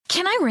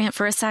Can I rant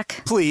for a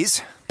sec?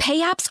 Please.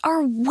 Pay apps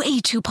are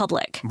way too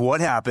public. What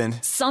happened?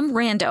 Some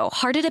rando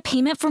hearted a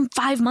payment from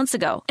 5 months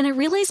ago, and I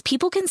realized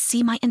people can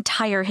see my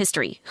entire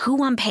history,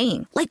 who I'm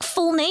paying, like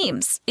full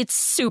names. It's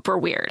super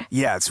weird.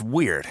 Yeah, it's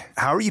weird.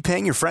 How are you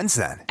paying your friends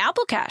then?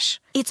 Apple Cash.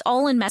 It's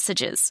all in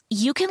messages.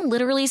 You can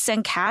literally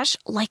send cash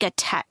like a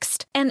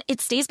text, and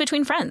it stays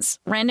between friends.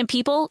 Random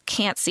people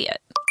can't see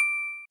it.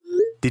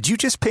 Did you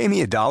just pay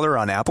me $1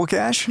 on Apple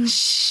Cash?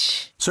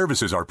 Shh.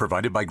 Services are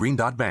provided by Green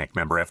Dot Bank.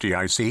 Member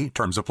FDIC.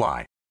 Terms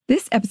apply.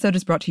 This episode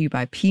is brought to you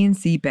by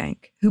PNC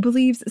Bank, who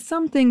believes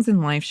some things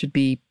in life should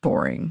be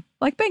boring,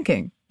 like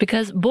banking.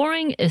 Because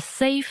boring is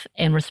safe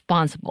and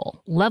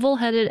responsible,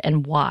 level-headed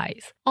and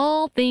wise.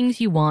 All things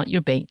you want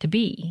your bank to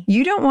be.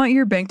 You don't want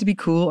your bank to be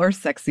cool or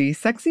sexy.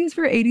 Sexy is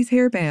for 80s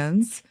hair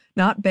bands,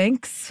 not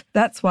banks.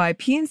 That's why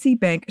PNC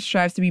Bank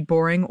strives to be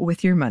boring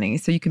with your money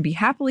so you can be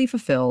happily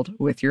fulfilled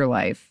with your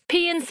life.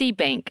 PNC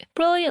Bank,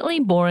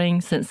 brilliantly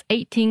boring since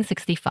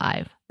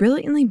 1865.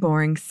 Brilliantly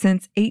Boring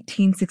Since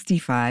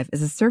 1865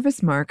 is a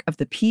service mark of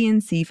the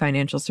PNC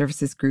Financial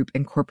Services Group,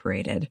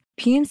 Incorporated.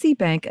 PNC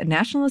Bank, a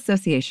National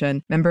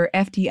Association, member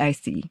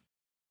FDIC.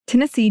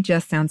 Tennessee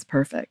just sounds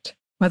perfect.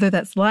 Whether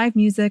that's live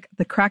music,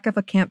 the crack of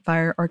a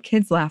campfire, or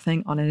kids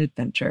laughing on an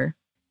adventure.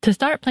 To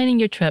start planning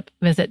your trip,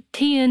 visit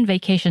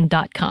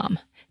tnvacation.com.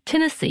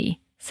 Tennessee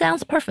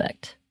sounds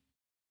perfect.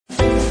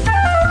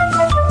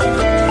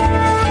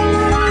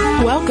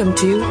 Welcome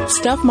to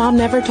Stuff Mom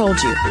Never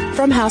Told You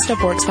from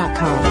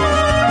HowStuffWorks.com.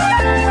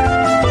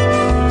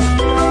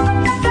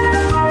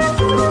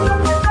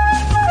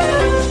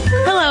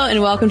 Hello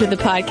and welcome to the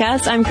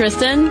podcast. I'm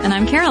Kristen. And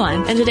I'm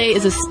Caroline. And today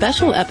is a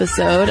special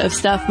episode of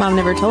Stuff Mom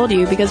Never Told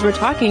You because we're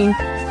talking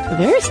a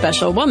very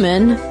special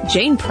woman,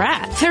 Jane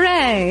Pratt.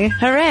 Hooray!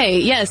 Hooray,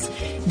 yes.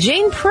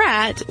 Jane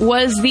Pratt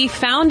was the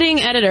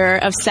founding editor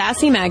of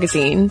Sassy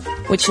Magazine,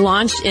 which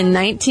launched in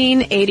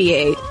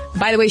 1988.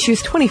 By the way, she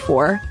was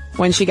 24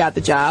 when she got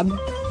the job.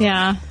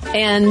 Yeah.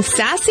 And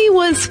Sassy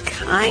was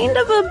kind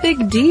of a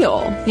big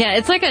deal. Yeah,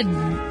 it's like a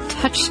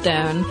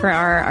touchstone for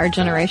our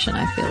generation,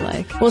 I feel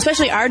like. Well,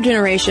 especially our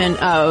generation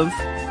of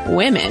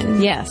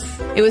women. Yes.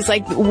 It was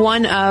like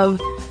one of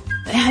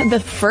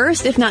the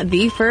first, if not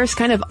the first,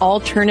 kind of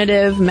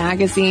alternative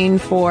magazine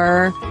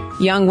for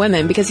young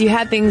women, because you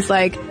had things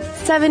like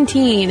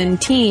 17 and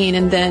Teen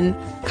and then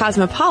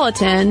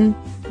Cosmopolitan.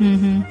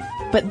 Mm-hmm.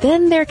 But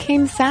then there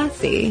came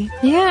Sassy.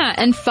 Yeah,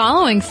 and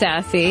following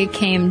Sassy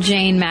came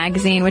Jane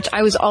Magazine, which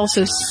I was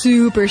also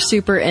super,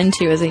 super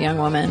into as a young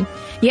woman.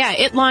 Yeah,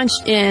 it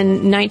launched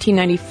in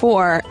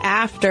 1994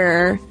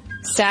 after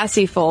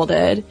Sassy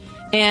folded.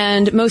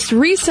 And most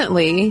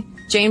recently,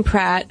 Jane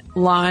Pratt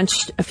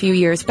launched a few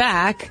years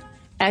back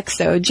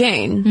XO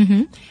Jane.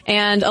 Mm-hmm.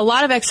 And a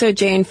lot of XO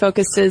Jane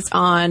focuses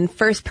on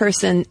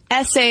first-person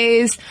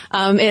essays.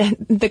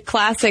 The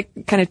classic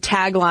kind of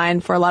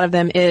tagline for a lot of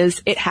them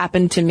is, "It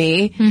happened to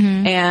me."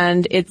 Mm-hmm.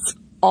 And it's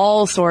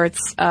all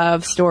sorts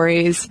of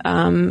stories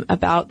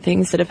about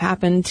things that have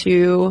happened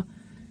to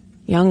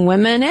young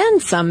women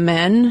and some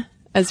men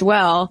as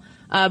well.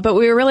 But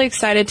we were really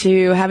excited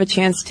to have a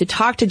chance to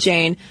talk to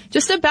Jane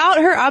just about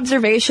her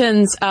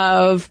observations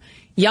of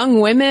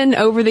young women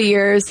over the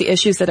years, the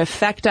issues that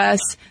affect us,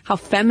 how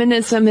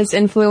feminism has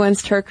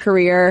influenced her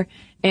career,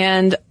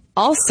 and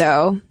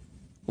also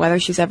whether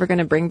she's ever going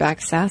to bring back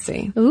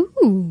Sassy.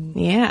 Ooh.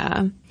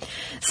 Yeah.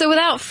 So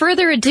without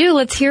further ado,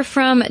 let's hear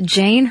from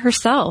Jane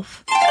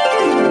herself.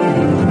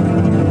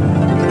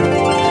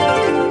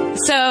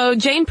 So,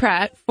 Jane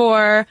Pratt,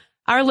 for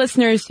our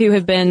listeners who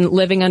have been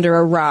living under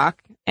a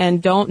rock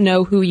and don't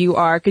know who you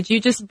are, could you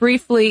just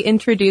briefly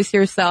introduce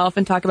yourself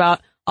and talk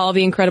about all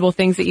the incredible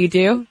things that you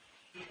do?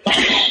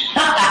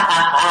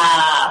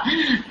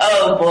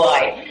 Oh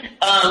boy.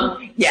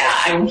 Yeah,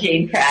 I'm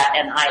Jane Pratt,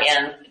 and I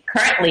am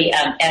currently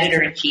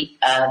editor-in-chief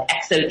of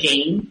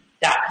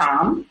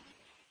XOJane.com,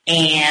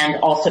 and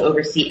also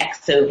oversee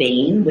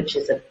XOVane, which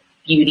is a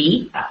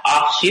beauty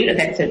offshoot of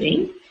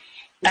XOJane.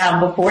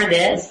 Before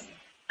this,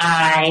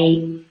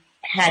 I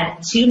had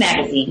 2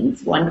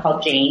 magazines, one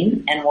called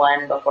Jane and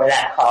one before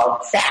that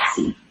called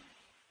Sassy.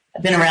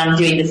 I've been around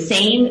doing the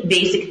same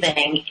basic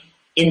thing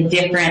in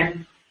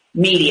different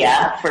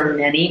media for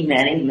many,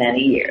 many, many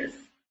years.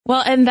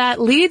 Well, and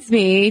that leads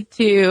me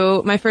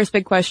to my first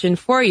big question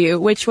for you,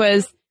 which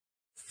was,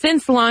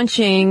 since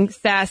launching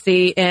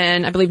Sassy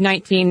in, I believe,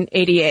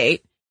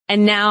 1988,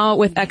 and now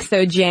with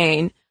XO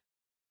Jane,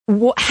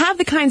 have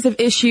the kinds of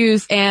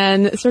issues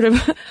and sort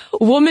of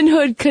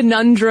womanhood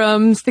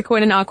conundrums, to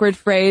coin an awkward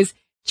phrase,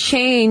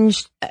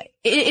 changed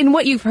in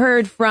what you've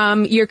heard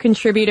from your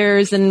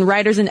contributors and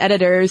writers and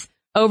editors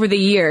over the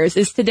years?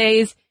 Is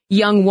today's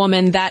young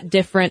woman that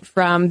different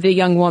from the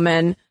young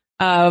woman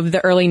of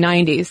the early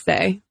 90s,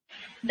 say?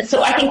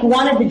 So I think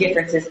one of the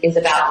differences is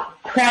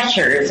about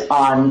pressures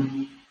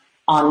on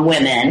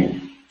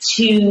women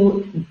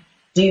to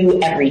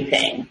do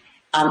everything.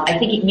 I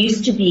think it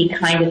used to be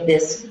kind of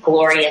this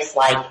glorious,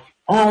 like,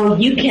 oh,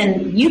 you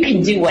can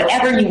do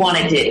whatever you want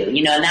to do,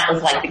 and that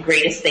was like the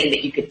greatest thing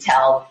that you could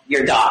tell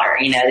your daughter,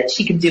 that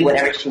she could do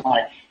whatever she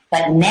wanted.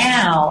 But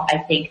now I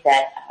think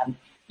that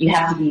you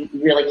have to be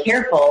really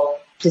careful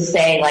to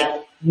say,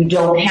 like, you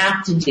don't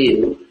have to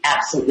do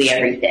absolutely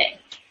everything.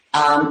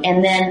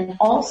 And then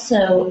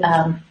also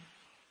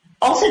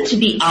to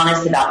be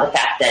honest about the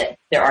fact that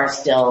there are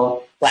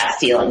still glass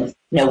ceilings.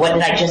 What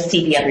did I just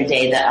see the other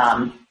day?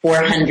 The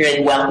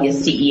 400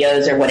 wealthiest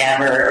CEOs or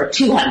whatever, or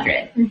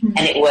 200. Mm-hmm. And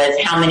it was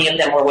how many of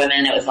them were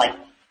women? It was like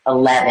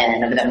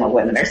 11 of them were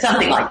women or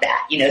something like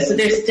that. So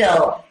there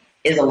still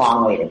is a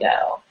long way to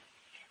go.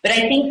 But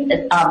I think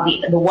that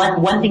the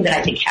one thing that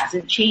I think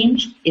hasn't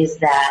changed is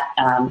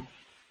that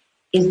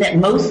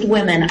most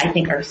women, I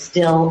think, are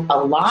still a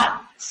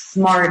lot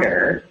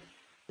smarter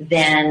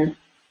than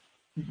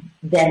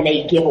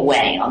they give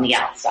away on the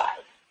outside.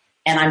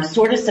 And I'm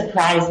sort of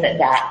surprised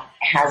that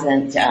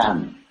hasn't,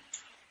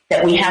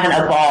 that we haven't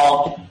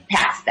evolved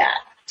past that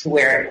to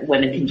where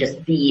women can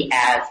just be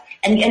as,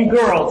 and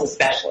girls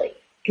especially,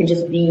 can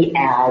just be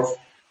as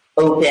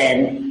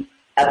open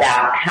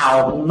about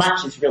how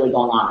much is really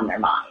going on in their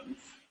minds,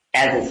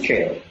 as is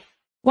true.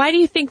 Why do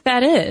you think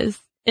that is?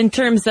 In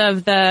terms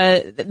of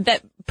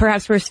that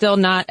perhaps we're still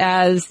not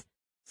as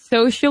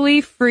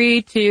socially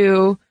free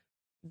to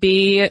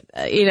be,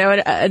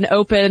 an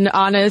open,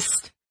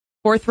 honest,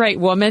 forthright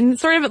woman,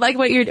 sort of like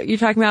what you're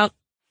talking about?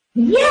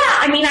 Yeah,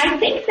 I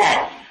think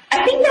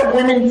that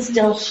women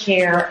still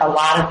share a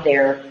lot of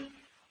their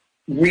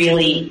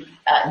really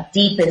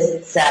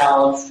deepest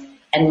selves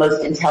and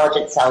most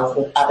intelligent selves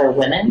with other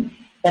women.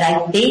 But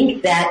I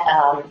think that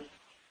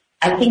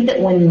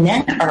when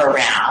men are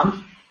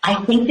around,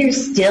 I think there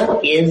still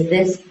is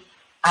this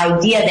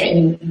idea that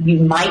you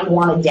might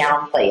want to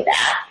downplay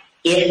that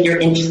if you're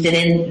interested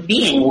in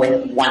being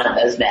with one of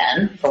those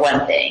men, for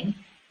one thing.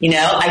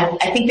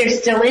 I think there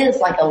still is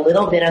like a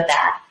little bit of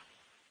that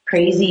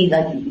crazy,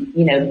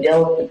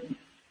 build,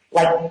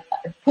 like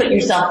put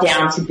yourself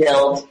down to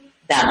build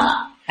them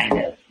up kind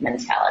of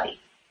mentality.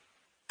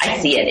 I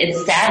see it.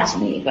 It's sad to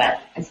me,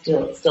 but I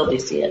still do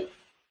see it.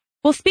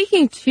 Well,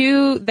 speaking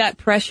to that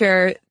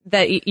pressure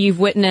that you've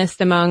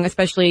witnessed among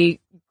especially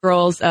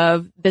girls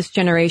of this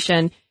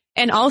generation,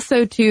 and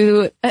also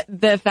to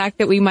the fact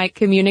that we might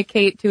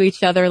communicate to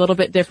each other a little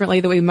bit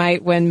differently than we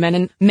might when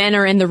men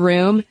are in the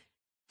room,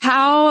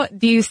 how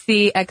do you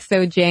see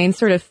XO Jane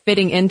sort of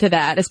fitting into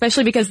that,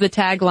 especially because the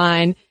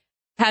tagline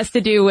has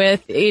to do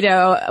with,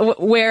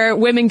 where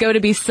women go to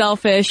be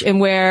selfish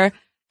and where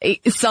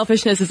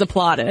selfishness is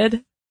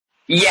applauded?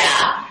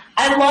 Yeah.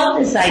 I love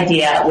this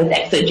idea with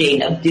XO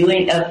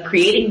Jane of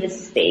creating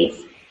this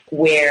space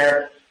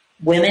where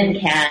women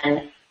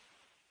can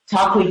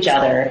talk to each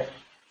other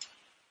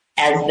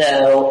as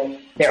though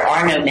there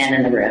are no men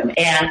in the room.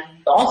 And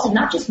also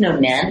not just no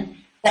men,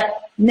 but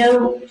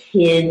no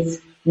kids,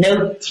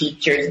 no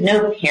teachers,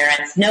 no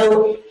parents,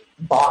 no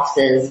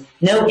bosses,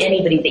 no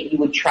anybody that you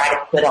would try to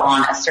put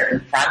on a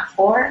certain front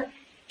for.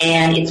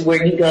 And it's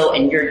where you go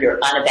and you're your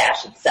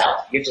unabashed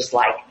self. You're just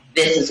like,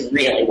 this is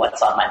really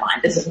what's on my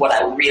mind. This is what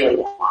I really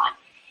want.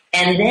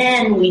 And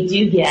then we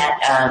do get,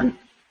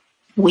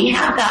 we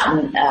have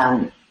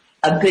gotten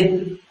a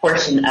good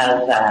portion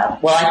of,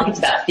 I think it's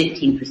about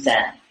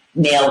 15%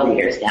 male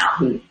readers now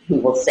who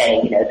will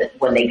say, that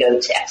when they go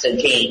to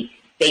XO Jane,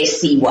 they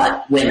see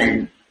what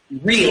women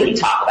really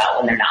talk about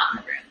when they're not in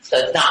the room. So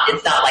it's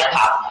not like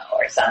Cosmo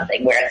or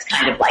something where it's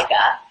kind of like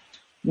a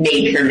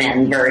made for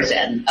men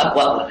version of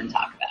what women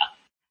talk about.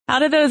 How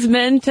do those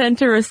men tend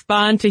to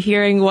respond to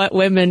hearing what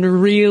women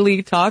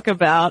really talk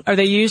about? Are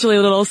they usually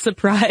a little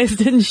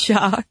surprised and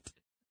shocked?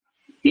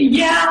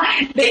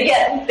 Yeah, they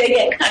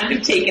get kind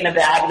of taken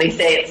aback. They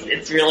say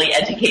it's really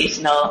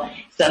educational,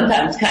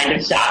 sometimes kind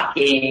of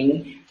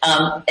shocking.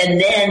 And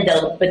then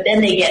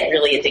they get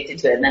really addicted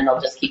to it, and then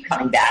they'll just keep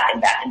coming back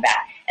and back and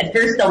back. At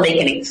first they'll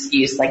make an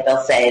excuse, like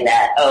they'll say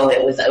that,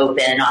 it was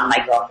open on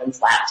my girlfriend's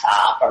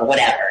laptop or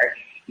whatever.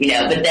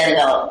 But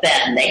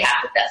then they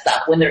have to fess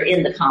up when they're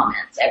in the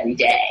comments every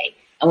day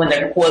and when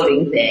they're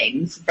quoting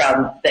things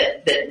from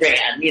that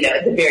ran,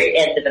 at the very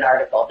end of an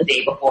article the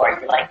day before.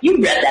 You're like, you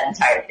read that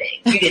entire thing.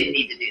 You didn't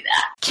need to do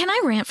that. Can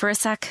I rant for a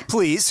sec?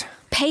 Please.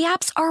 Pay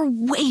apps are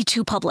way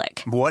too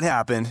public. What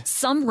happened?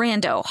 Some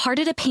rando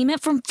hearted a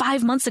payment from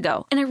 5 months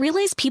ago, and I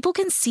realized people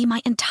can see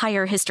my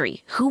entire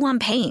history, who I'm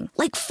paying,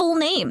 like full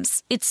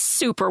names. It's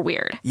super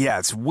weird. Yeah,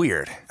 it's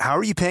weird. How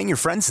are you paying your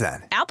friends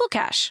then? Apple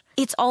Cash.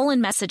 It's all in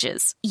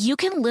messages. You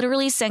can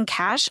literally send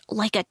cash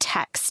like a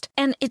text,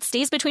 and it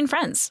stays between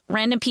friends.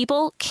 Random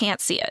people can't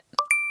see it.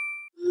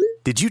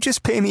 Did you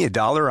just pay me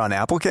 $1 on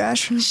Apple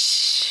Cash?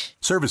 Shh.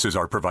 Services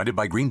are provided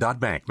by Green Dot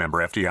Bank. Member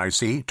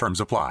FDIC.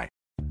 Terms apply.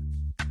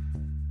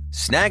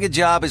 Snag a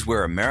Job is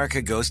where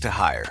America goes to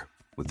hire,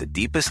 with the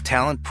deepest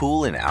talent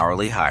pool in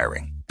hourly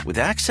hiring. With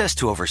access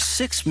to over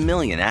 6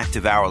 million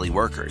active hourly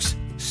workers,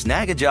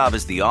 Snag a Job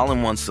is the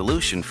all-in-one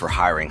solution for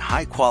hiring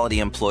high-quality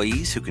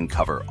employees who can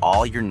cover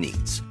all your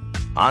needs.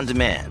 On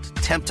demand,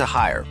 temp to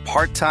hire,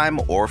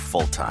 part-time or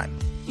full-time.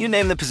 You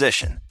name the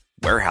position.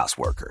 Warehouse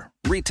worker,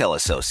 retail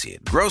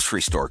associate,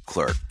 grocery store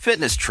clerk,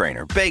 fitness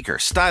trainer, baker,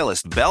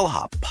 stylist,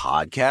 bellhop,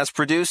 podcast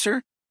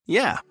producer.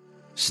 Yeah,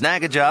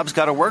 Snag a Job's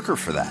got a worker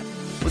for that.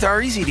 With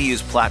our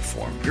easy-to-use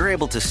platform, you're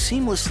able to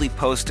seamlessly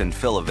post and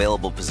fill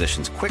available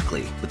positions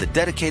quickly with a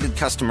dedicated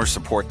customer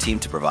support team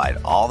to provide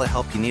all the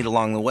help you need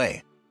along the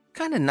way.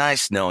 Kind of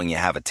nice knowing you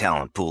have a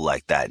talent pool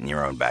like that in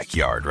your own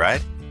backyard,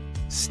 right?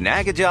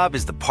 Snagajob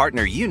is the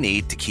partner you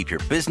need to keep your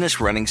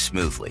business running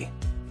smoothly.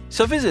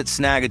 So visit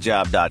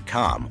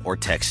snagajob.com or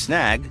text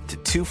snag to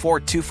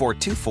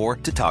 242424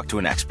 to talk to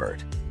an expert.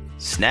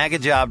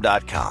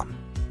 Snagajob.com,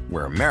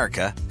 where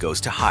America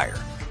goes to hire.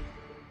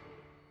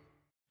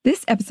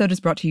 This episode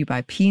is brought to you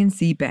by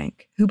PNC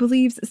Bank, who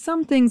believes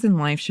some things in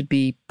life should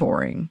be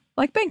boring,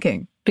 like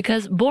banking.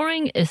 Because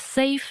boring is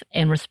safe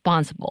and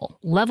responsible,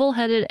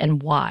 level-headed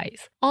and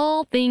wise.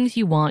 All things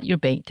you want your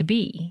bank to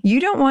be.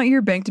 You don't want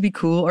your bank to be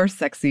cool or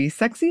sexy.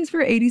 Sexy is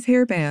for 80s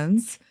hair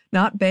bands,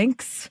 not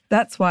banks.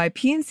 That's why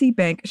PNC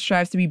Bank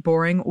strives to be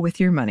boring with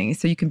your money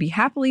so you can be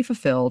happily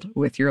fulfilled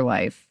with your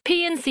life.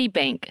 PNC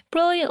Bank,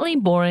 brilliantly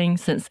boring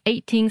since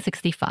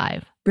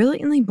 1865.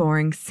 Brilliantly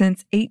Boring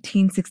Since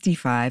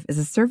 1865 is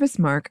a service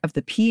mark of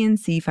the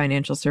PNC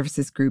Financial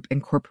Services Group,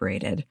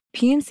 Incorporated.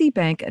 PNC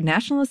Bank, a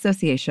National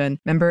Association,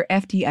 member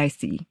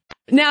FDIC.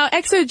 Now,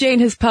 XO Jane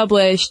has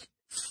published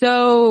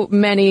so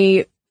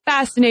many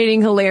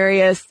fascinating,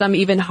 hilarious, some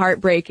even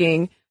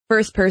heartbreaking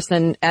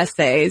first-person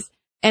essays.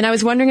 And I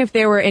was wondering if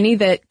there were any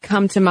that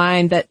come to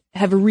mind that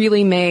have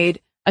really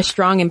made a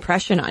strong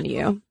impression on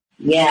you.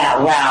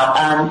 Yeah,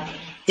 wow.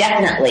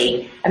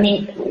 Definitely. I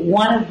mean,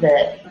 one of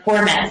the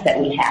formats that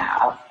we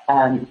have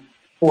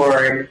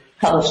for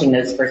publishing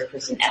those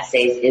first-person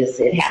essays is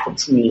It Happened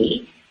to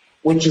Me,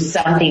 which is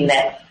something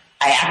that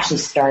I actually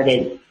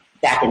started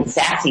back in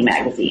Sassy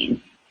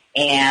magazine.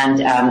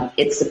 And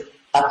it's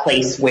a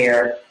place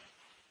where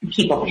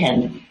people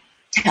can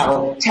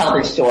tell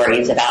their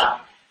stories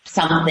about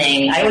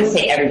something. I always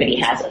say everybody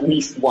has at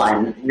least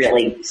one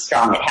really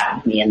strong It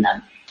Happened to Me in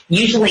them.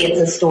 Usually it's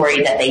a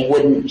story that they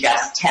wouldn't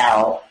just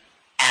tell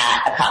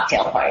at a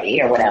cocktail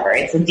party or whatever.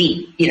 It's a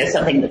deep,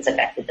 something that's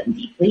affected them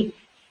deeply.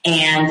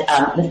 And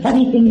the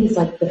funny thing is,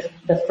 like,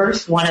 the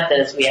first one of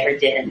those we ever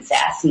did in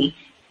Sassy,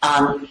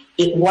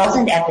 it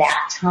wasn't at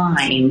that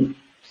time,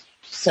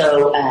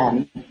 so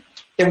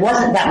there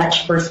wasn't that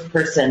much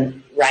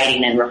first-person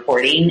writing and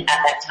reporting at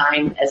that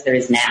time as there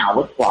is now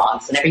with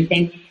blogs and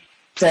everything.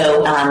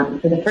 So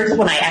for the first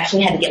one, I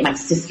actually had to get my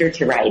sister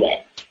to write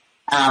it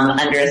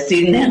under a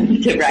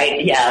pseudonym to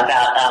write,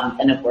 about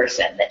an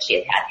abortion that she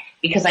had had,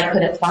 because I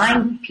couldn't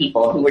find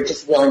people who were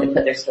just willing to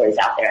put their stories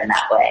out there in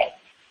that way.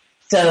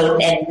 So,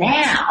 and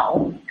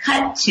now,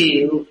 cut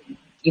to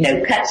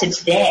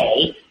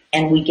today,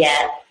 and we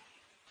get,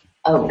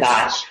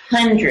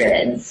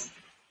 hundreds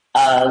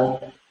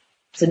of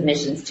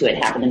submissions to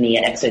It Happened to Me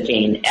at XO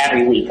Jane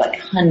every week, like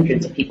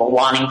hundreds of people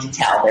wanting to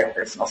tell their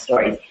personal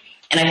stories.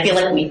 And I feel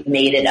like we've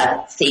made it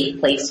a safe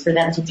place for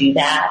them to do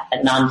that,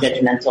 a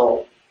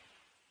non-judgmental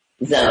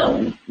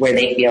zone where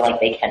they feel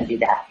like they can do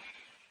that.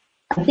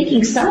 I'm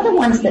thinking some of the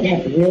ones that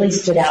have really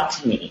stood out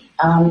to me,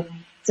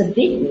 it's a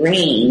big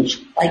range.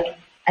 Like,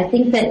 I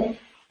think that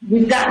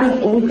we've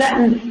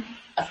gotten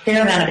a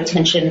fair amount of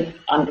attention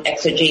on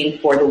XO Jane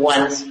for the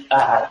ones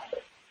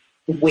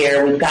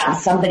where we've gotten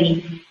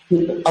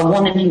a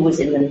woman who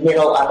was in the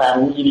middle of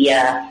a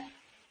media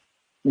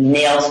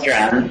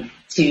maelstrom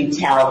to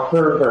tell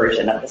her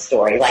version of the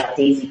story, like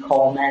Daisy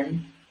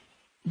Coleman,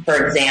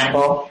 for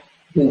example,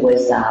 who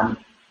was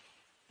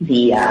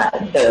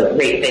the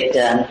rape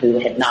victim who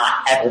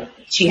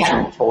she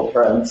hadn't told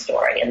her own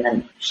story, and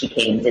then she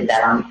came and did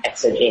that on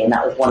XO Jane.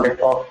 That was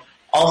wonderful.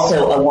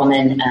 Also, a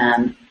woman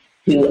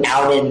who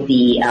outed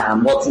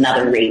it's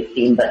another rape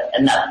theme, but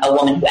a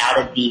woman who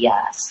outed the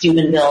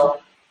Steubenville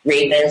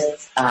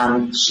rapists.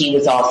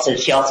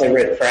 She also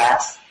wrote for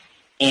us,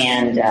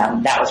 and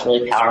that was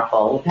really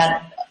powerful. We've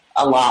had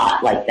a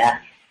lot like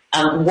that.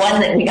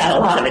 One that we got a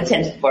lot of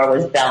attention for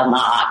was Belle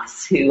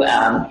Knox, who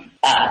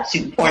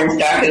she's a porn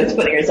star who was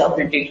putting herself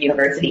through Duke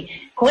University.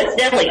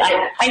 Coincidentally,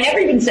 I never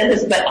even said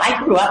this, but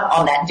I grew up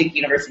on that Duke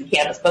University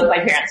campus. Both my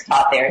parents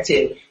taught there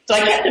too. So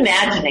I kept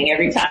imagining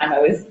every time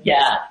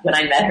when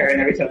I met her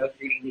and every time I was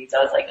reading these,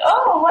 I was like,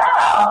 oh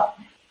wow,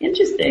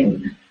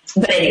 interesting.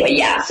 But anyway,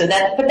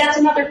 but that's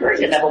another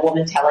version of a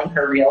woman telling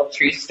her real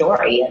true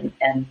story,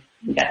 and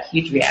we got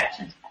huge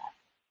reaction to that.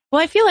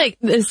 Well, I feel like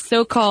this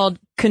so-called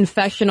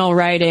confessional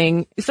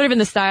writing, sort of in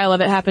the style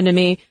of It Happened to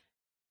Me,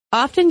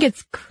 often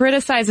gets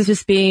criticized as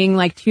just being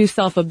like too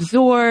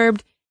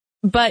self-absorbed,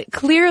 but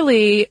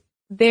clearly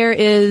there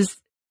is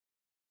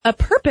a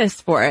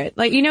purpose for it.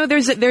 Like,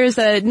 there's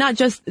a not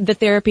just the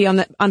therapy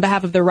on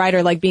behalf of the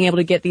writer, like being able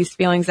to get these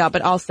feelings out,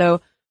 but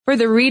also for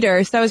the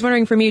reader. So I was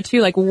wondering from you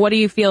too, like, what do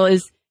you feel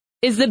is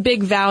the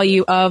big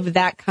value of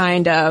that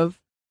kind of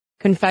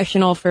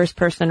confessional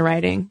first-person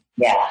writing?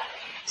 Yeah.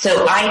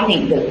 So I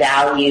think the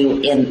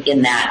value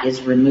in that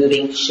is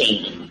removing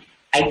shame.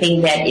 I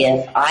think that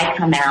if I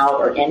come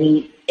out or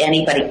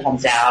anybody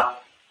comes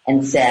out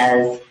and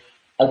says,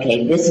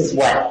 okay, this is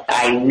what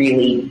I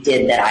really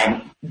did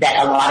that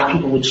a lot of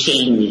people would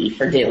shame me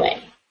for doing.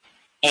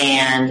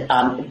 And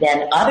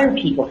then other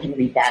people can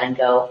read that and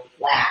go,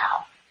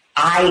 wow,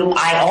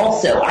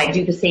 I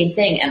do the same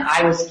thing, and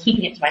I was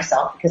keeping it to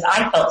myself because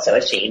I felt so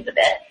ashamed of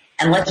it.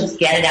 And let's just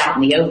get it out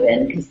in the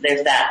open, because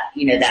there's that,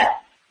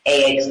 that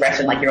AA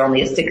expression, like you're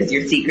only as sick as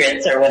your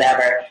secrets or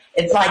whatever.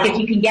 It's like if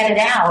you can get it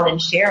out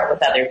and share it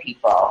with other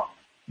people,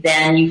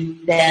 then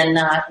you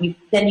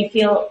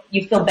feel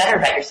better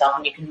about yourself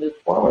and you can move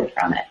forward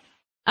from it.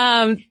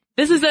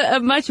 This is a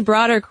much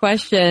broader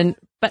question,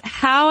 but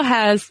how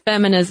has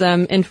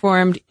feminism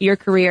informed your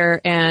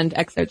career and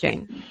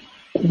XOJane?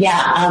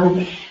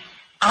 Yeah,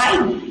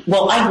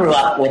 I grew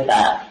up with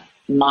a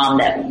mom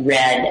that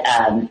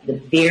read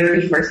the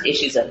very first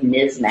issues of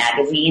Ms.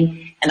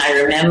 Magazine, and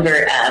I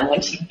remember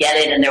when she'd get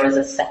it, and there was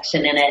a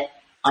section in it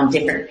on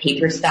different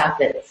paper stock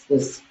that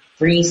was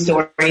free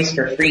stories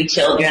for free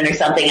children or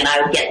something, and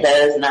I would get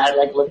those, and I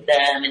would look at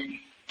them, and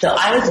so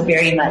I was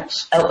very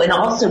much. Oh, and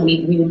also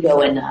we would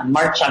go and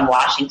march on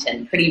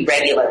Washington pretty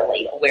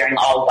regularly, wearing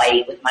all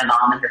white with my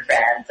mom and her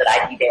friends, and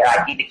I'd be there.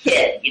 I'd be the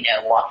kid,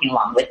 walking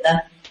along with them.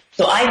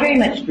 So I very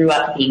much grew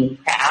up being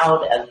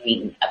proud of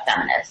being a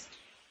feminist,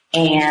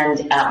 and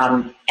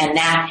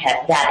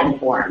that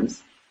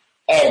informs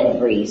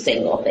every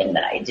single thing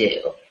that I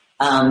do.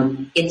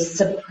 It's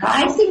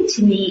surprising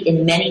to me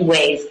in many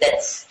ways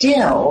that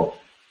still,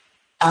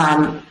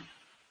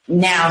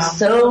 now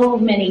so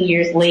many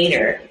years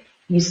later,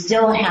 you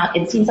still have,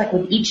 it seems like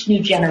with each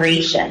new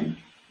generation,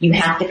 you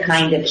have to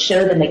kind of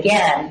show them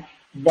again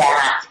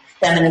that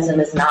feminism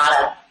is not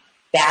a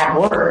bad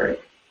word,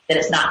 that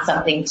it's not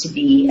something to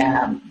be,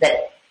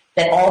 that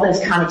all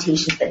those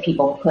connotations that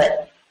people put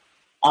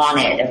on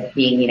it of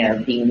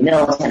being, being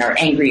militant or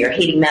angry or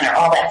hating men or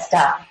all that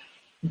stuff,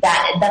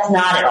 that's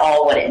not at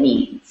all what it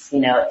means.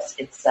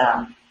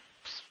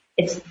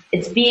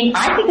 It's being,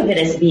 I think of it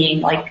as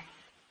being like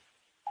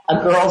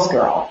a girl's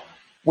girl,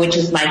 which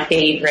is my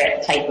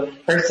favorite type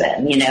of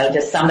person,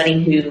 just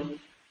somebody who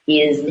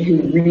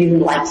really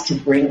likes to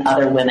bring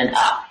other women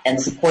up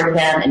and support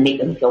them and make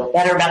them feel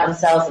better about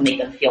themselves and make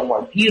them feel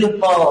more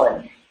beautiful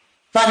and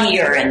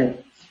funnier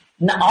and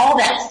all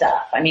that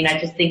stuff. I mean, I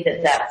just think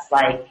that that's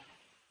like,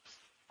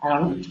 I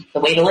don't know, the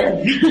way to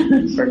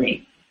live for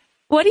me.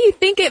 What do you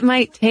think it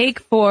might take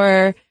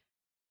for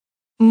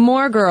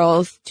more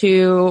girls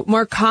to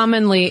more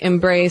commonly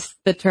embrace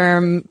the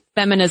term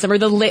feminism or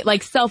the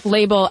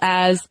self-label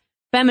as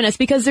feminist?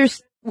 Because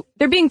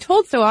they're being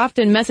told so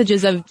often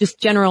messages of just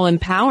general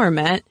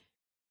empowerment,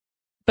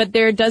 but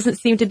there doesn't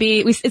seem to be,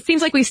 it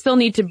seems like we still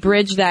need to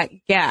bridge that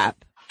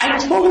gap. I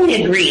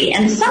totally agree.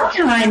 And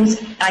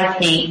sometimes I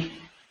think,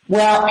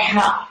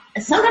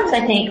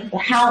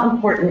 how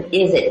important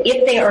is it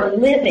if they are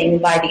living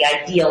by the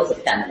ideals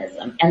of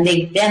feminism and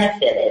they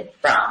benefited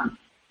from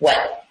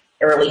what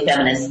early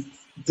feminists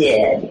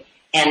did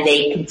and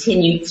they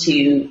continue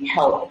to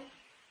help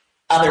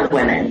other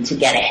women to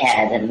get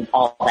ahead and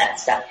all that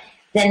stuff,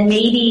 then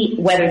maybe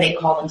whether they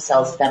call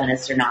themselves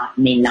feminists or not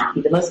may not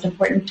be the most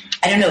important.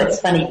 I don't know. It's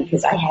funny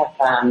because I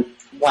have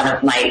one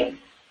of my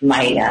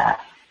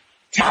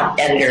top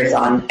editors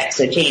on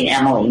XOJane,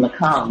 Emily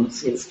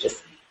McCombs, who's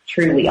just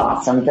truly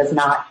awesome, does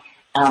not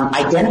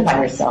identify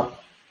herself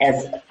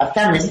as a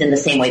feminist in the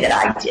same way that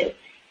I do.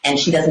 And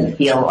she doesn't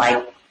feel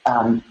like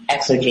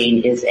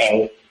XOJane is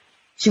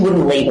she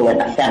wouldn't label it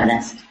a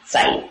feminist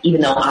site, even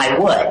though I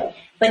would.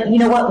 But you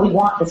know what? We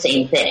want the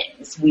same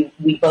things. We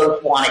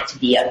both want it to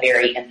be a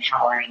very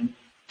empowering,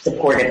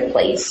 supportive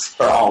place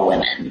for all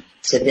women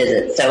to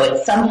visit.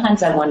 So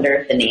sometimes I wonder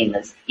if the name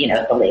is,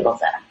 if the label's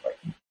that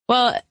important.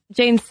 Well,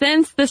 Jane,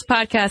 since this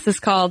podcast is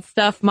called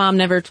Stuff Mom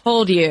Never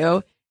Told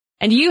You,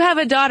 and you have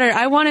a daughter,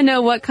 I want to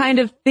know what kind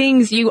of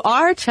things you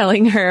are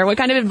telling her, what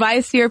kind of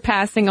advice you're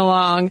passing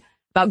along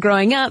about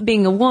growing up,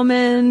 being a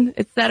woman,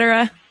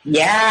 etc.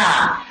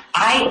 Yeah.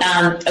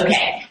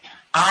 Okay.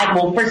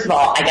 Well, first of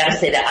all, I got to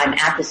say that I'm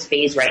at this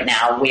phase right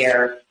now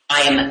where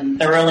I am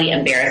thoroughly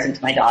embarrassing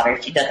to my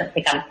daughter. She doesn't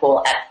think I'm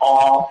cool at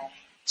all.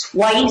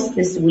 Twice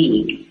this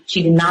week,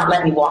 she did not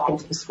let me walk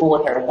into the school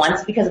with her.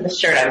 Once because of the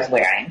shirt I was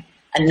wearing,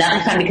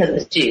 another time because of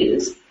the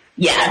shoes.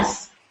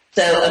 Yes.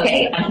 So,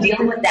 okay, I'm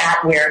dealing with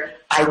that where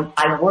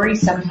I worry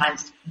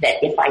sometimes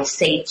that if I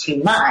say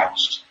too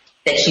much,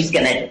 that she's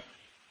going to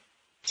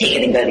take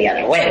it and go the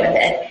other way with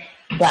it.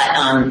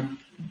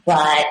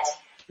 But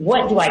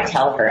what do I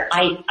tell her?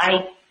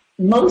 I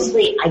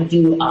mostly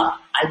do a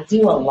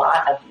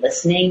lot of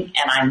listening,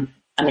 and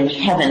I'm in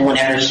heaven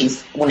whenever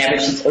she's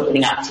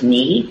opening up to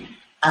me.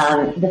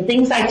 The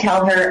things I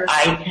tell her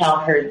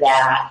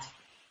that,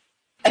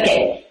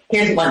 okay,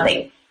 here's one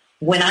thing.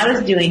 When I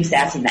was doing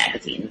Sassy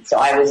Magazine, so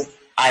I was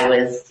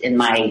in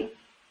my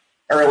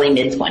early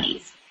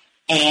mid-20s,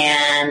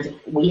 and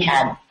we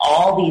had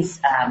all these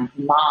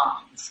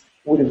moms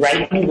would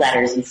write me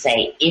letters and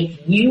say, if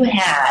you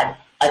had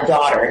a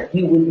daughter,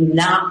 you would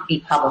not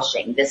be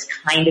publishing this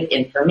kind of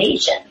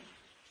information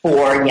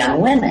for young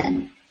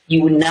women.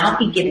 You would not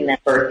be giving them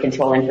birth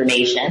control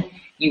information.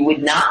 You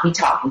would not be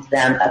talking to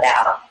them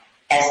about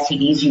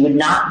STDs. You would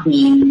not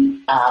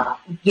be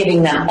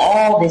giving them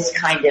all this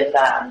kind of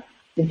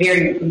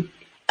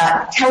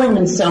telling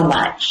them so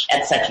much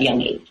at such a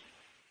young age.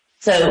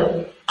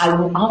 So I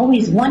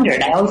always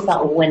wondered, I always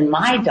thought, well, when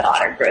my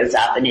daughter grows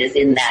up and is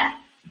in that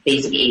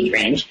basic age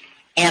range,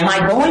 am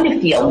I going to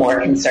feel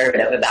more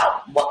conservative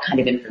about what kind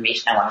of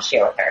information I want to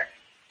share with her?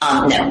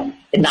 No,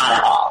 not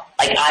at all.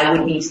 Like, I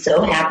would be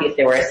so happy if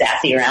there were a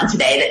Sassy around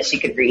today that she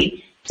could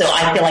read. So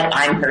I feel like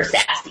I'm her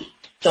Sassy.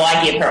 So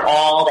I give her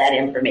all that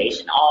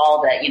information,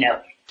 all that,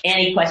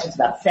 any questions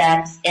about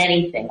sex,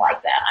 anything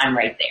like that, I'm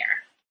right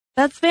there.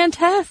 That's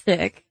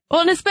fantastic.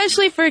 Well, and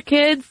especially for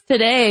kids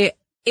today,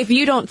 if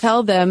you don't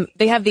tell them,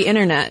 they have the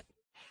internet.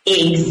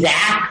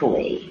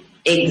 Exactly.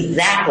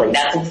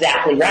 That's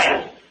exactly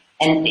right.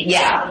 And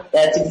yeah,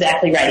 that's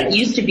exactly right. It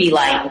used to be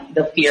like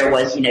the fear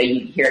was,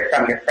 you hear it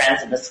from your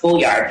friends in the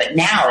schoolyard, but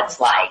now it's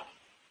like,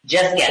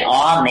 just get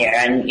on there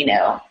and,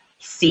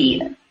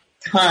 see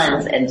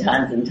tons and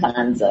tons and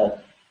tons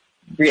of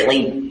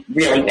really,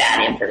 really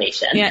bad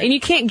information. Yeah, and you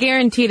can't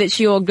guarantee that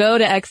she will go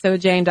to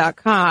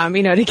exojane.com,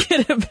 to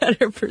get a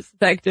better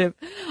perspective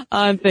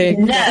on things.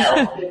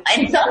 No,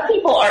 and some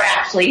people are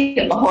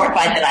actually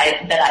horrified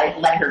that I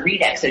let her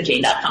read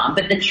exojane.com,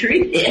 but the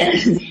truth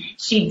is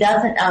she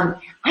doesn't,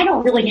 I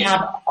don't really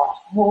have a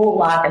whole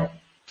lot of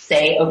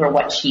say over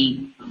what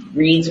she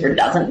reads or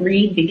doesn't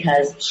read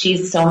because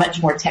she's so much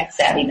more tech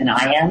savvy than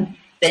I am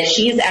that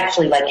she's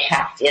actually like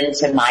hacked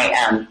into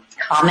my,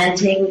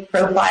 commenting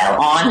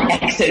profile on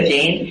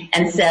Exojane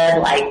and said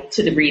like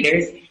to the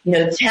readers,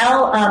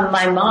 tell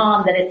my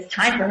mom that it's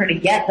time for her to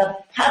get the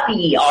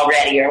puppy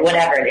already or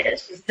whatever it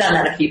is. She's done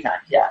that a few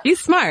times. Yeah.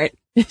 She's smart.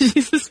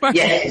 She's a smart.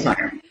 Yeah, she's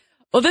smart.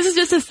 Well, this is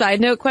just a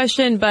side note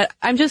question, but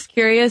I'm just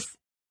curious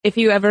if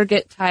you ever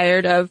get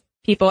tired of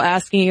people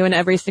asking you in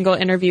every single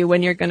interview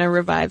when you're going to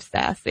revive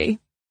Sassy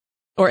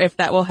or if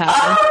that will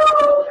happen.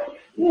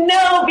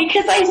 No,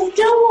 because I still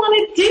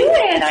want to do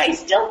it. I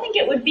still think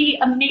it would be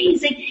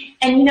amazing.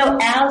 And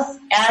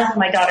as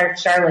my daughter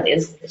Charlotte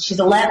she's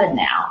 11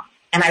 now,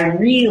 and I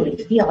really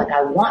feel like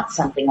I want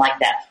something like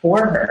that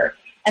for her.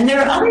 And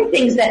there are other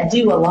things that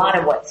do a lot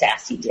of what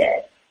Sassy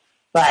did,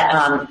 but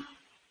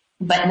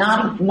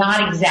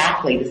not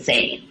exactly the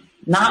same,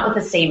 not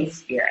with the same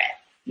spirit.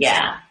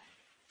 Yeah.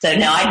 So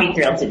no, I'd be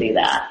thrilled to do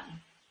that.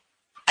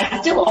 I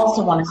still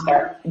also want to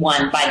start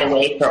one, by the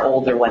way, for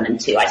older women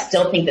too. I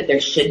still think that there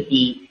should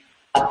be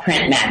a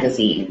print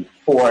magazine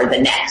for the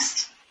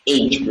next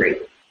age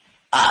group,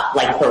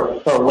 like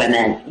for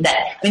women.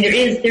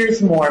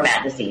 There's more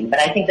magazine, but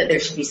I think that there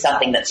should be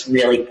something that's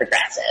really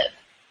progressive,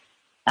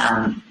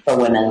 for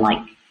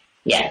women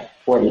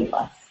 40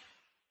 plus.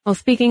 Well,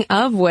 speaking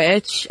of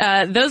which,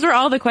 those are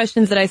all the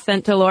questions that I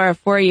sent to Laura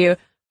for you.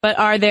 But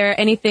are there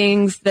any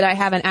things that I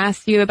haven't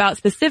asked you about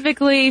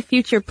specifically,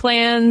 future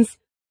plans,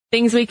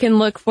 things we can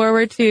look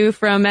forward to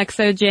from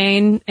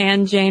Exojane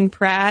and Jane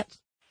Pratt?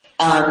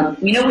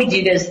 We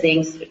do those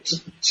things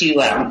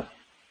to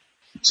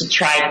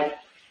try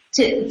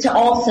to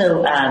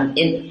also,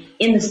 in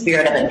the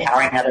spirit of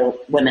empowering other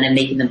women and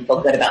making them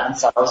feel good about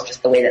themselves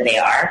just the way that they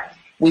are.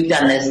 We've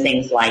done those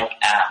things like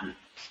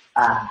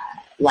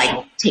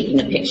taking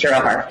a picture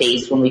of our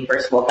face when we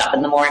first woke up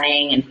in the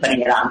morning and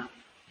putting it on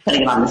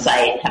the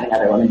site, having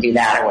other women do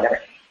that or whatever.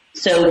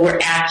 So we're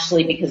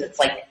actually, because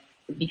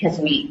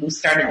we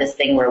started this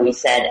thing where we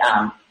said,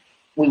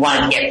 we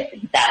wanted to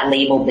get that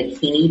label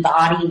bikini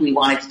body. We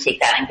wanted to take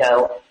that and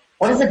go,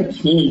 what is a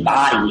bikini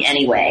body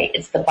anyway?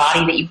 It's the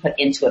body that you put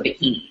into a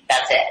bikini.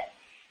 That's it.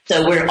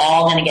 So we're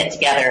all going to get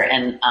together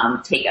and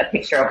take a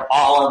picture of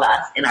all of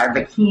us in our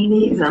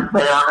bikinis and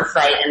put it on the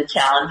site and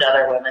challenge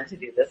other women to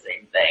do the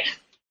same thing.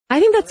 I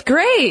think that's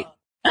great.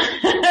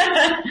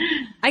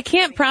 I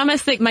can't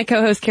promise that my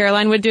co-host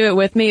Caroline would do it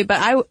with me,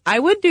 but I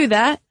would do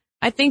that.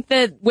 I think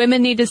that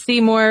women need to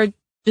see more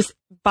just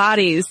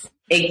bodies.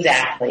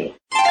 Exactly.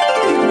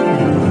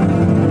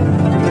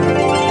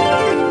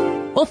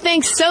 Well,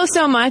 thanks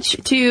so much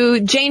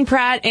to Jane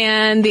Pratt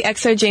and the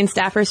Exojane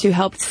staffers who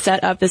helped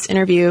set up this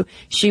interview.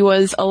 She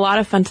was a lot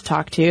of fun to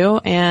talk to,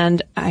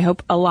 and I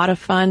hope a lot of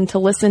fun to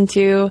listen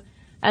to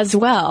as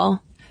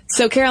well.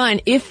 So,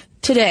 Caroline, if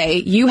today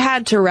you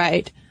had to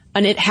write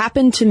an It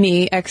Happened to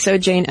Me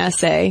Exojane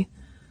essay,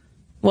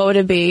 what would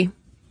it be?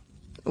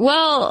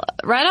 Well,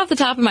 right off the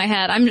top of my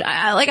head,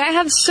 I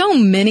have so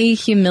many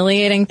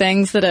humiliating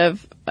things that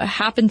have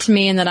happened to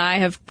me and that I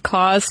have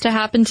caused to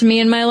happen to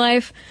me in my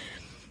life.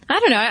 I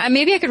don't know.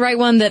 Maybe I could write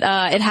one that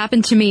it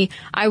happened to me.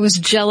 I was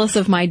jealous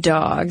of my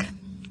dog.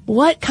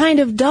 What kind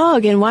of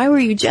dog and why were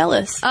you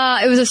jealous?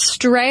 It was a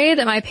stray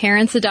that my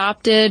parents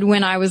adopted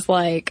when I was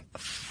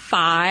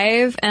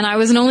 5 and I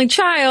was an only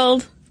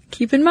child.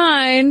 Keep in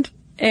mind.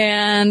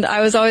 And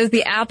I was always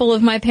the apple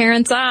of my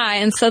parents' eye,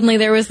 and suddenly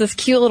there was this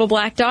cute little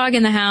black dog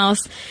in the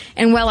house.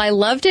 And while I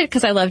loved it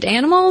because I loved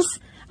animals,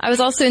 I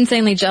was also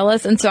insanely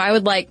jealous, and so I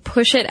would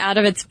push it out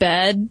of its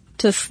bed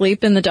to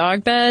sleep in the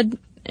dog bed,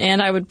 and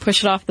I would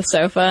push it off the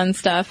sofa and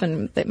stuff,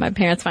 and my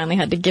parents finally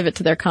had to give it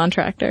to their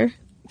contractor.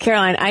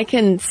 Caroline, I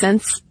can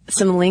sense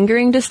some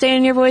lingering disdain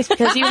in your voice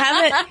because you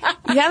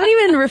haven't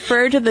even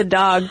referred to the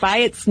dog by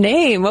its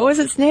name. What was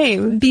its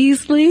name?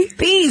 Beasley.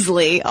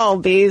 Beasley. Oh,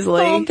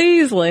 Beasley. Oh,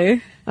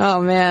 Beasley. Oh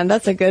man,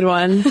 that's a good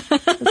one.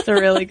 That's a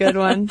really good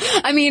one.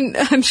 I mean,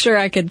 I'm sure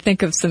I could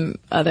think of some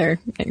other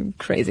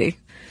crazy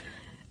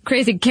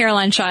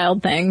Caroline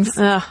Child things.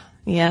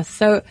 Yes.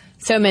 So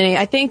many.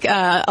 I think,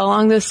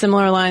 along those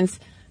similar lines,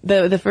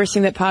 the first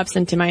thing that pops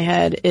into my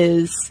head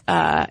is,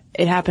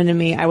 it happened to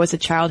me. I was a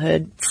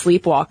childhood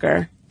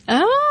sleepwalker.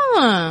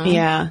 Oh.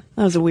 Yeah.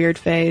 That was a weird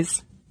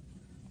phase.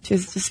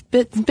 Just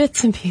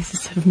bits and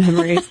pieces of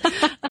memories.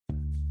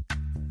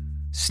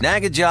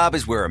 Snag a Job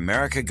is where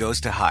America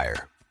goes to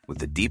hire, with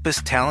the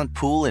deepest talent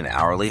pool in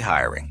hourly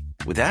hiring.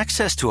 With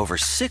access to over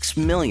 6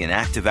 million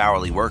active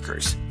hourly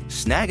workers,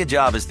 Snag a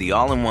Job is the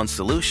all-in-one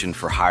solution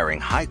for hiring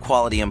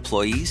high-quality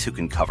employees who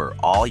can cover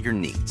all your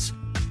needs.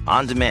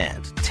 On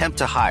demand, temp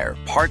to hire,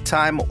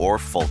 part-time or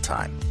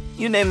full-time.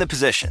 You name the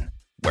position.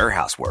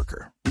 Warehouse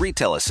worker,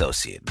 retail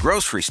associate,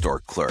 grocery store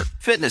clerk,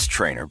 fitness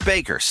trainer,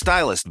 baker,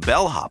 stylist,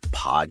 bellhop,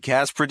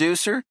 podcast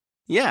producer.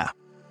 Yeah,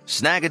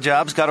 Snag a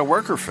Job's got a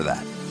worker for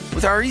that.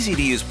 With our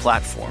easy-to-use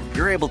platform,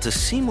 you're able to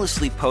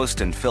seamlessly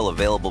post and fill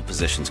available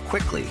positions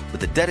quickly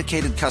with a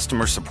dedicated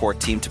customer support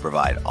team to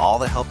provide all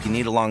the help you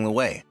need along the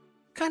way.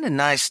 Kind of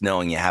nice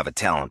knowing you have a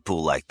talent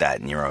pool like that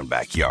in your own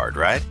backyard,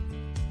 right?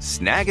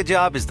 Snag a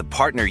Job is the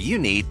partner you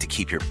need to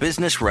keep your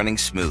business running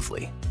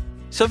smoothly.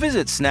 So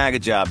visit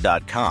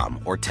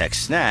snagajob.com or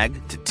text snag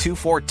to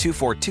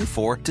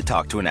 242424 to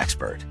talk to an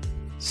expert.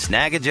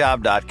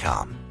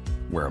 Snagajob.com,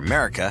 where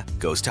America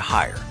goes to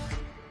hire.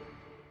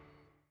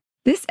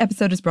 This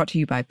episode is brought to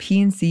you by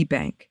PNC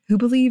Bank, who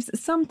believes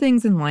some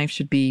things in life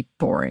should be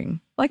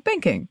boring, like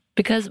banking.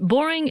 Because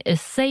boring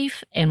is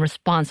safe and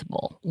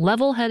responsible,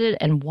 level-headed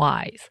and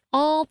wise.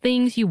 All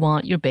things you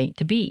want your bank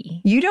to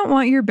be. You don't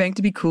want your bank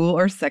to be cool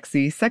or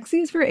sexy.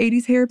 Sexy is for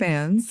 80s hair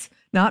bands,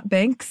 not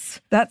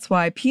banks. That's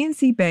why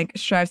PNC Bank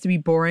strives to be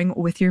boring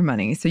with your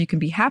money so you can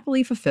be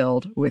happily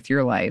fulfilled with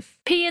your life.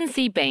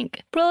 PNC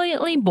Bank,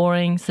 brilliantly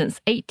boring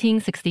since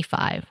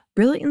 1865.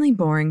 Brilliantly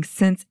Boring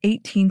Since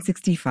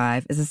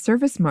 1865 is a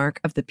service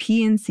mark of the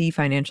PNC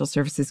Financial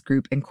Services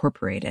Group,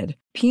 Incorporated.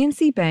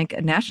 PNC Bank,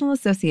 a National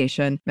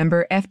Association,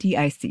 member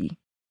FDIC.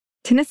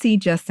 Tennessee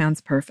just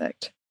sounds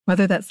perfect,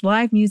 whether that's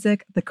live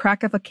music, the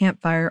crack of a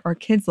campfire, or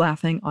kids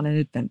laughing on an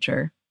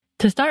adventure.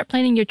 To start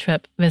planning your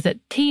trip, visit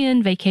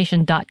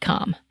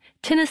tnvacation.com.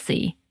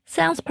 Tennessee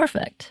sounds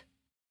perfect.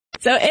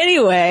 So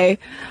anyway,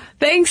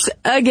 thanks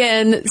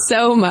again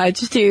so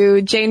much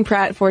to Jane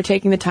Pratt for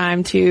taking the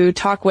time to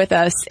talk with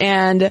us.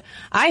 And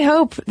I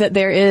hope that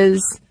there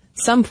is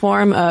some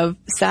form of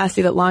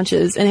Sassy that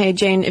launches. And hey,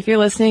 Jane, if you're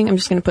listening, I'm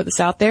just going to put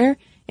this out there.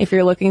 If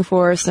you're looking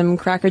for some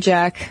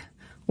crackerjack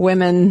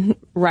women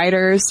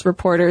writers,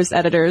 reporters,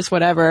 editors,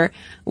 whatever,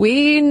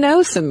 we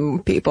know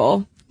some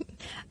people.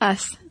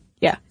 Us.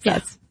 Yeah. Yeah.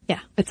 Us. Yeah.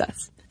 It's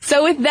us.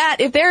 So with that,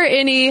 if there are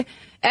any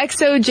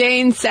XO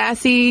Jane,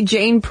 Sassy,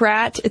 Jane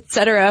Pratt,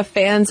 etc.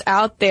 fans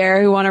out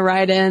there who want to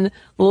write in,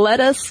 let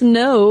us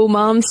know.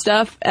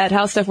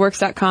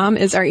 momstuff@howstuffworks.com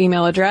is our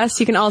email address.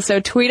 You can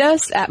also tweet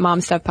us at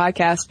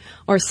momstuffpodcast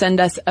or send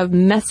us a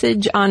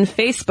message on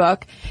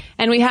Facebook.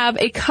 And we have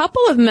a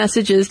couple of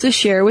messages to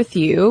share with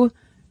you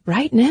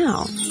right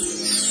now.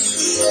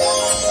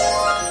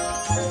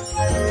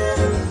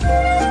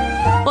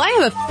 Well, I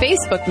have a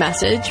Facebook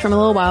message from a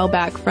little while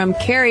back from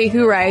Carrie,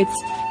 who writes,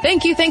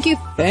 Thank you,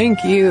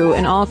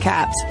 in all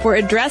caps, for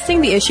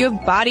addressing the issue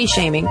of body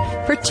shaming,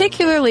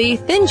 particularly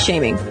thin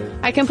shaming.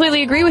 I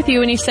completely agree with you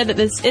when you said that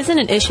this isn't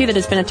an issue that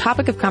has been a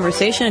topic of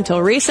conversation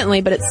until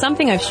recently, but it's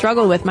something I've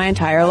struggled with my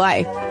entire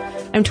life.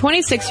 I'm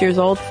 26 years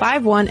old,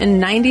 5'1", and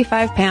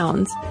 95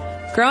 pounds.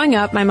 Growing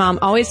up, my mom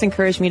always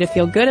encouraged me to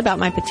feel good about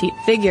my petite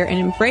figure and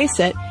embrace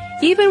it,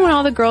 even when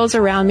all the girls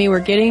around me were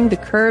getting the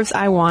curves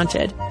I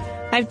wanted.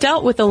 I've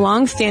dealt with the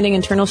long-standing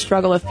internal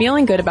struggle of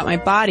feeling good about my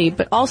body,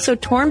 but also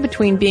torn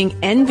between being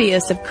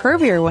envious of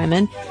curvier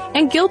women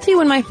and guilty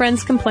when my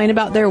friends complain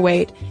about their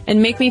weight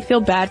and make me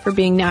feel bad for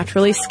being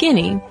naturally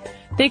skinny.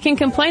 They can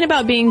complain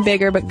about being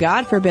bigger, but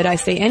God forbid I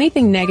say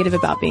anything negative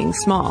about being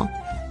small.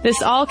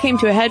 This all came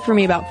to a head for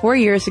me about 4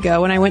 years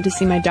ago when I went to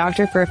see my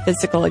doctor for a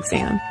physical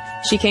exam.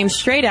 She came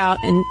straight out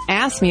and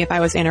asked me if I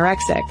was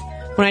anorexic.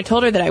 When I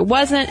told her that I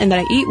wasn't and that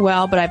I eat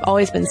well, but I've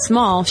always been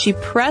small, she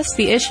pressed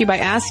the issue by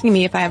asking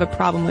me if I have a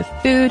problem with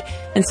food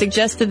and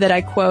suggested that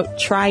I, quote,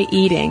 try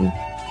eating.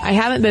 I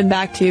haven't been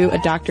back to a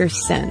doctor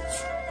since.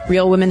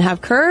 Real women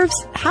have curves?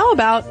 How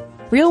about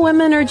real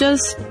women are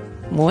just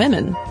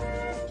women?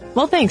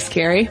 Well, thanks,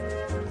 Carrie.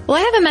 Well,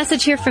 I have a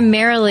message here from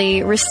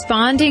Marilee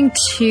responding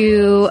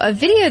to a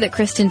video that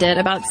Kristen did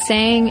about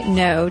saying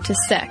no to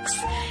sex.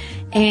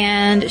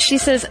 And she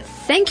says,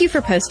 thank you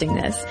for posting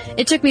this.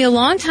 It took me a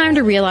long time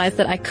to realize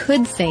that I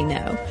could say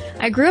no.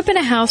 I grew up in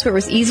a house where it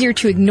was easier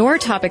to ignore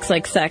topics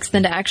like sex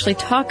than to actually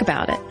talk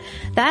about it.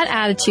 That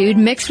attitude,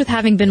 mixed with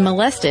having been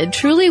molested,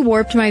 truly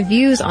warped my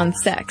views on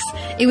sex.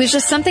 It was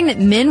just something that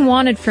men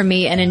wanted from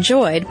me and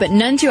enjoyed, but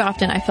none too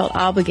often I felt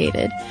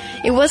obligated.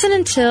 It wasn't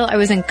until I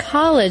was in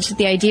college that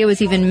the idea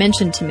was even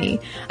mentioned to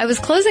me. I was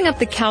closing up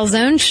the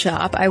calzone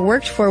shop I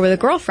worked for with a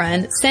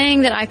girlfriend,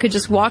 saying that I could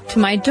just walk to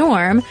my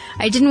dorm.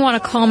 I didn't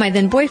want to call my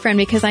then boyfriend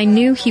because I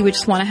knew he would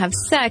just want to have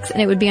sex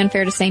and it would be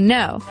unfair to say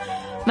no.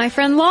 My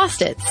friend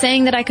lost it,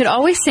 saying that I could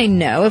always say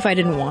no if I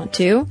didn't want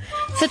to.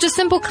 Such a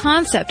simple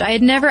concept I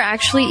had never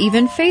actually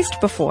even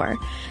faced before.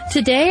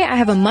 Today, I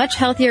have a much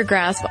healthier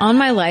grasp on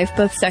my life,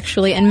 both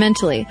sexually and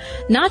mentally.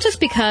 Not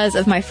just because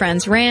of my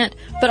friend's rant,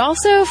 but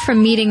also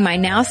from meeting my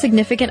now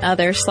significant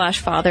other /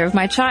 father of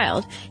my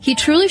child. He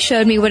truly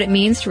showed me what it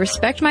means to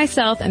respect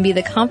myself and be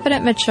the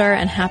confident, mature,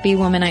 and happy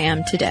woman I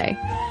am today.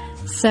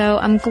 So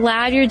I'm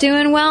glad you're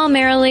doing well,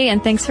 Marilee,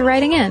 and thanks for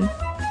writing in.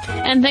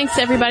 And thanks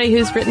to everybody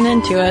who's written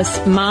into us.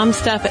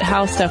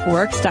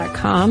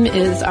 momstuff@howstuffworks.com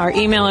is our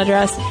email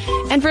address.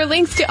 And for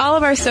links to all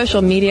of our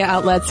social media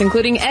outlets,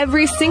 including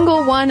every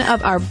single one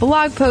of our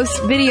blog posts,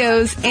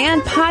 videos,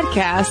 and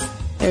podcasts,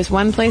 there's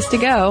one place to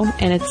go,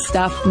 and it's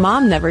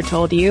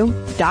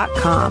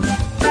stuffmomnevertoldyou.com.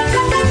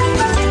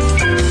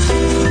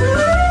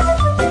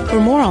 For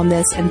more on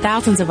this and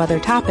thousands of other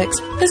topics,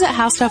 visit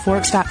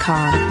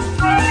howstuffworks.com.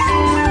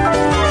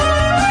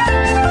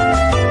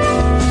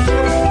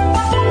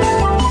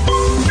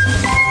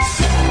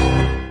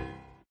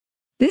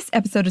 This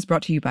episode is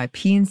brought to you by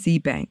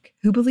PNC Bank,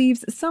 who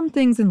believes some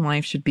things in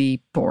life should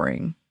be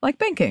boring, like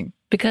banking.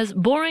 Because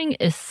boring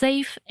is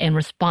safe and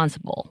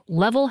responsible,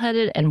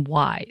 level-headed and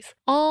wise.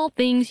 All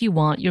things you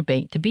want your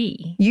bank to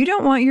be. You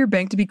don't want your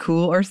bank to be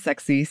cool or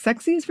sexy.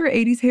 Sexy is for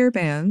 80s hair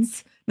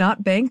bands,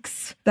 not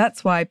banks.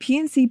 That's why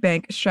PNC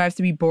Bank strives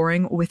to be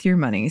boring with your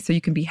money so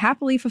you can be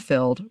happily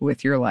fulfilled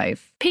with your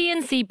life.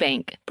 PNC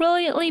Bank,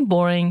 brilliantly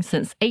boring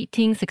since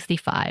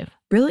 1865.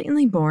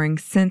 Brilliantly Boring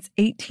Since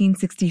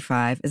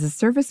 1865 is a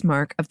service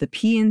mark of the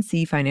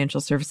PNC Financial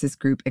Services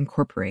Group,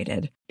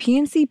 Incorporated.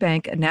 PNC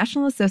Bank, a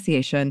National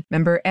Association,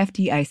 member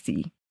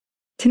FDIC.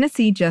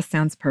 Tennessee just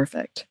sounds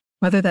perfect.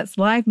 Whether that's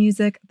live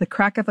music, the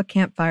crack of a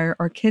campfire,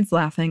 or kids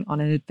laughing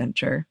on an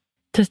adventure.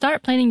 To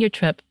start planning your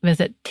trip,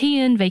 visit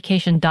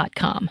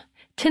tnvacation.com.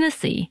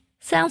 Tennessee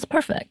sounds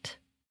perfect.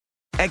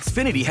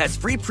 Xfinity has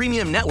free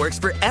premium networks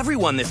for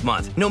everyone this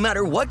month, no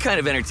matter what kind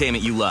of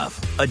entertainment you love.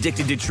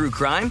 Addicted to true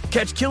crime?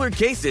 Catch killer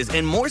cases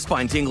and more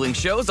spine-tingling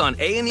shows on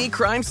A&E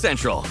Crime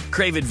Central.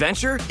 Crave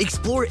adventure?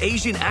 Explore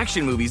Asian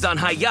action movies on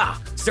Hi-Ya.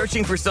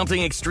 Searching for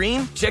something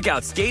extreme? Check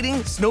out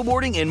skating,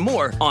 snowboarding, and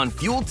more on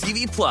Fuel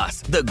TV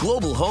Plus, the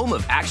global home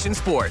of action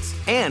sports.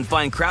 And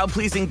find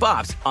crowd-pleasing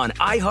bops on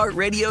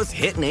iHeartRadio's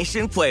Hit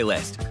Nation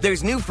playlist.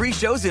 There's new free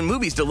shows and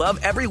movies to love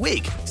every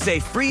week. Say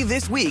free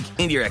this week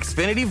in your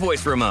Xfinity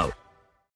voice remote.